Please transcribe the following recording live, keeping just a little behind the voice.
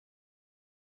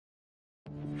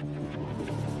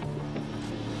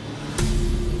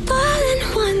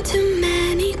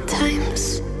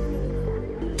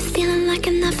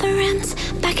like it never ends.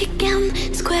 Back again,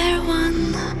 square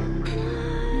one.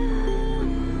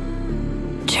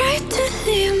 Tried to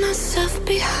leave myself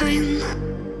behind,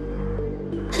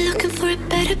 looking for a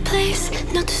better place,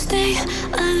 not to stay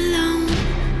alone.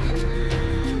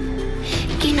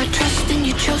 Gain our trust and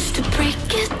you chose to break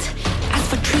it. Ask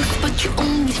for truth but you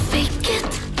only fake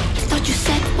it. Thought you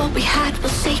said what we had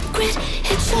was sacred.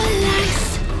 It's all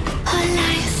lies, all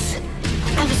lies.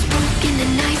 I was broken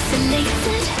and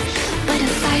isolated, but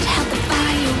inside held the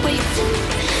fire waiting.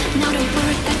 Not a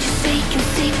word that you say can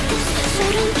save this, so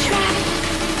don't try,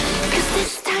 'cause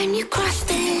this time you crossed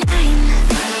the line.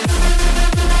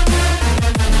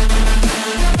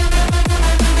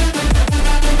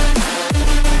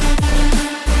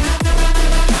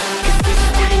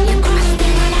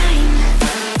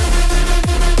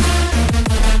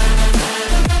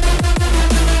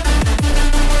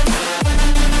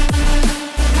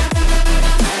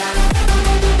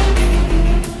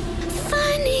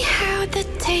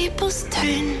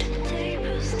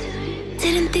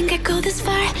 Didn't think I'd go this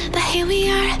far, but here we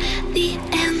are, the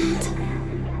end.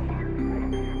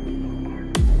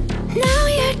 Now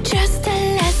you're just a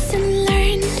lesson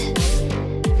learned,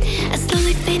 a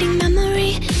slowly fading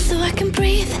memory, so I can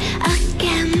breathe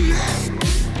again.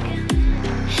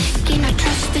 Gain our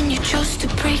trust and you chose to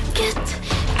break it.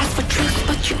 Ask for truth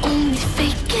but you only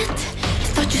fake it.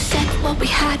 Thought you said what we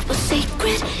had was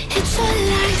sacred. It's all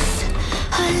lies,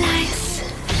 all lies.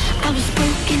 I was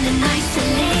broken and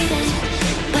isolated,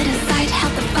 but inside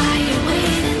held the fire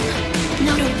waiting.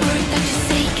 Not a word that you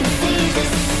say can save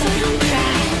this, so don't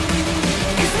try,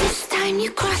 'cause this time you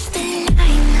crossed the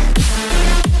line.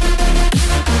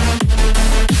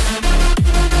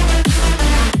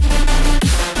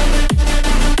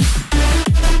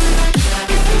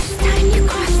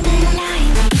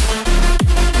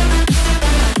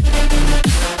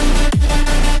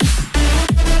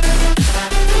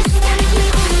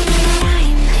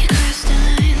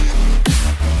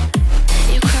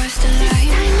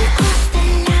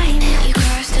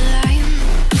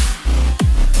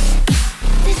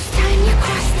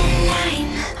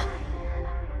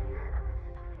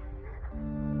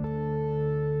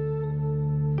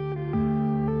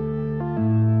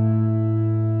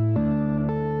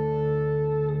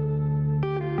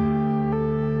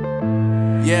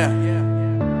 Yeah.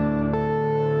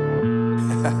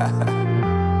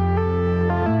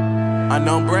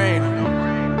 Unknown Brain,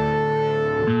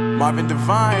 Marvin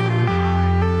Divine.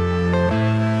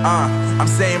 I'm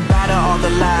saying bye to all the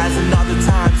lies and all the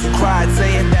times you cried,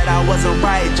 saying that I wasn't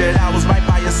right, yet I was right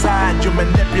by your side. You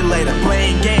manipulator,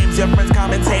 playing games, your friends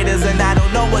commentators, and I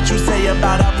don't know what you say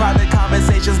about our private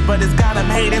conversations, but it's got them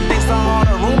hating. Thanks to all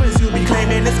the rumors you be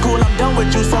claiming. It's cool, I'm done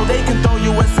with you, so they can throw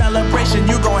you a celebration.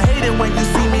 You gon' hate it when you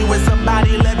see me with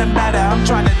somebody living better. I'm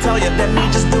trying to tell you that me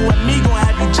just doing me gon'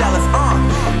 have you jealous.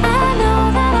 I know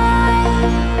that I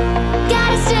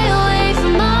gotta stay away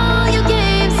from all your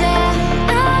games, yeah.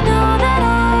 I know that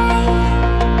I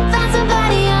found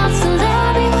somebody else to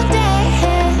love me one day,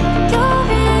 yeah. You'll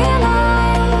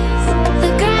realize the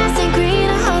grass ain't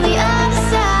greener on the other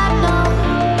side, no.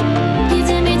 You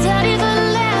did me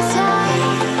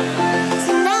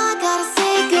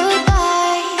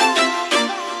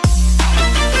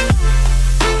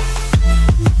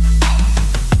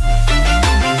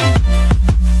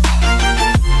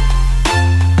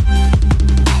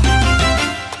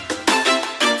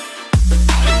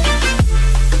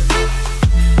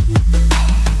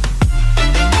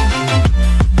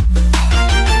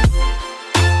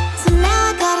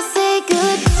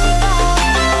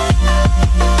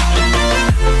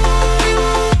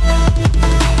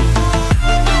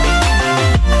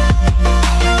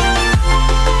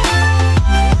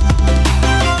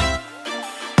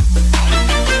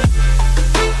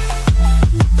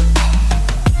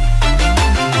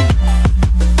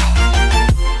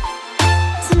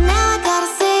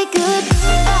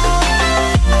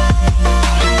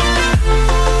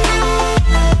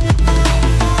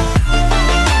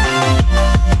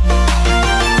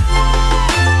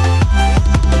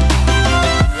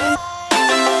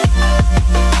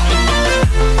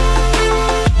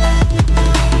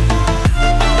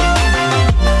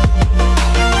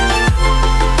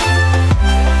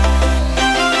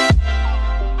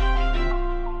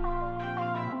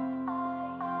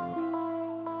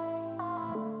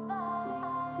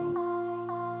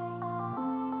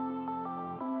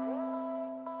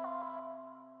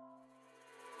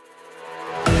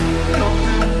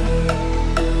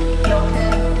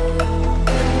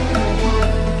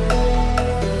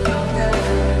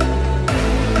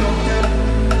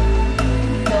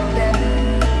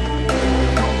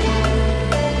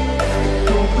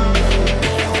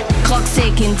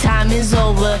is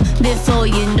over. Before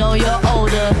you know you're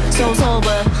older. So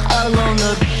sober, alone,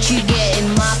 the bitch you get in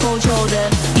my cold shoulder.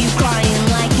 You crying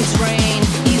like it's rain.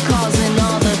 You causing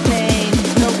all the pain.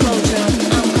 No closure,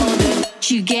 I'm colder.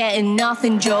 You getting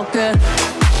nothing, Joker.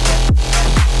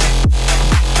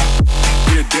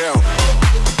 Get down.